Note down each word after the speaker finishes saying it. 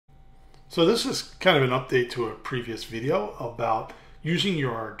So this is kind of an update to a previous video about using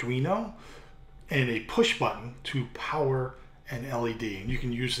your Arduino and a push button to power an LED. And you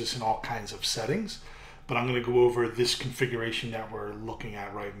can use this in all kinds of settings, but I'm going to go over this configuration that we're looking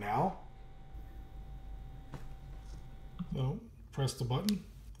at right now. So press the button,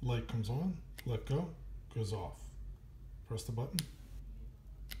 light comes on, let go, goes off. Press the button,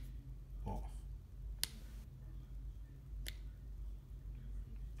 off.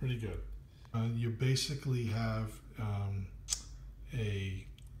 Pretty good. You basically have a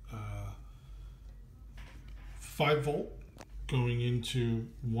 5-volt going into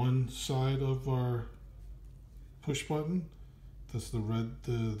one side of our push button. That's the red,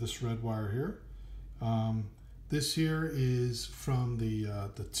 this red wire here. This here is from the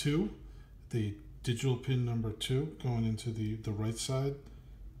 2, the digital pin number 2, going into the right side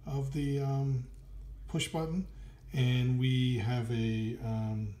of the push button, and we have a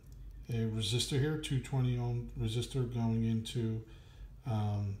resistor here, 220 ohm resistor going into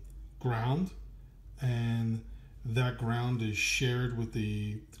ground, and that ground is shared with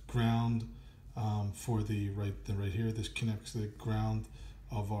the ground for the right here. This connects the ground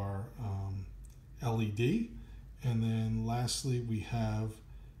of our LED, and then lastly we have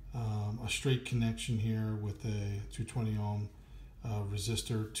a straight connection here with a 220 ohm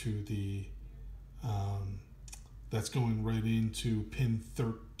resistor to the that's going right into pin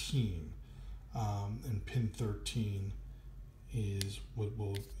 13, and pin 13 is what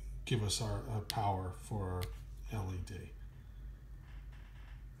will give us our power for our LED.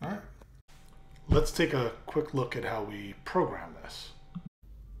 All right, let's take a quick look at how we program this.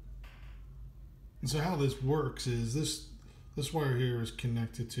 And so how this works is this wire here is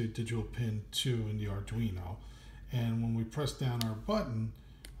connected to digital pin 2 in the Arduino, and when we press down our button,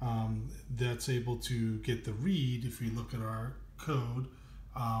 that's able to get the read. If you look at our code,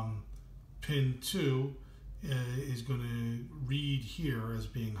 pin 2 is going to read here as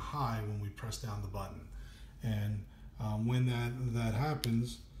being high when we press down the button, and when that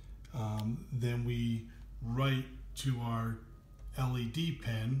happens, then we write to our LED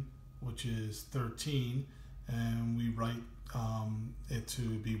pin, which is 13, and we write it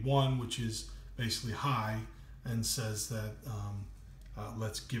to be 1, which is basically high, and says that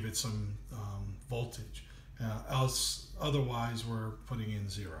let's give it some voltage. Otherwise we're putting in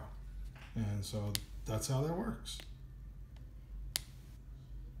 0. And so that's how that works.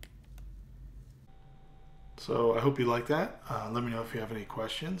 So I hope you like that. Let me know if you have any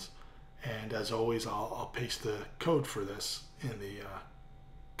questions. And as always, I'll paste the code for this in the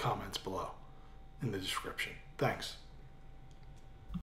comments below in the description. Thanks.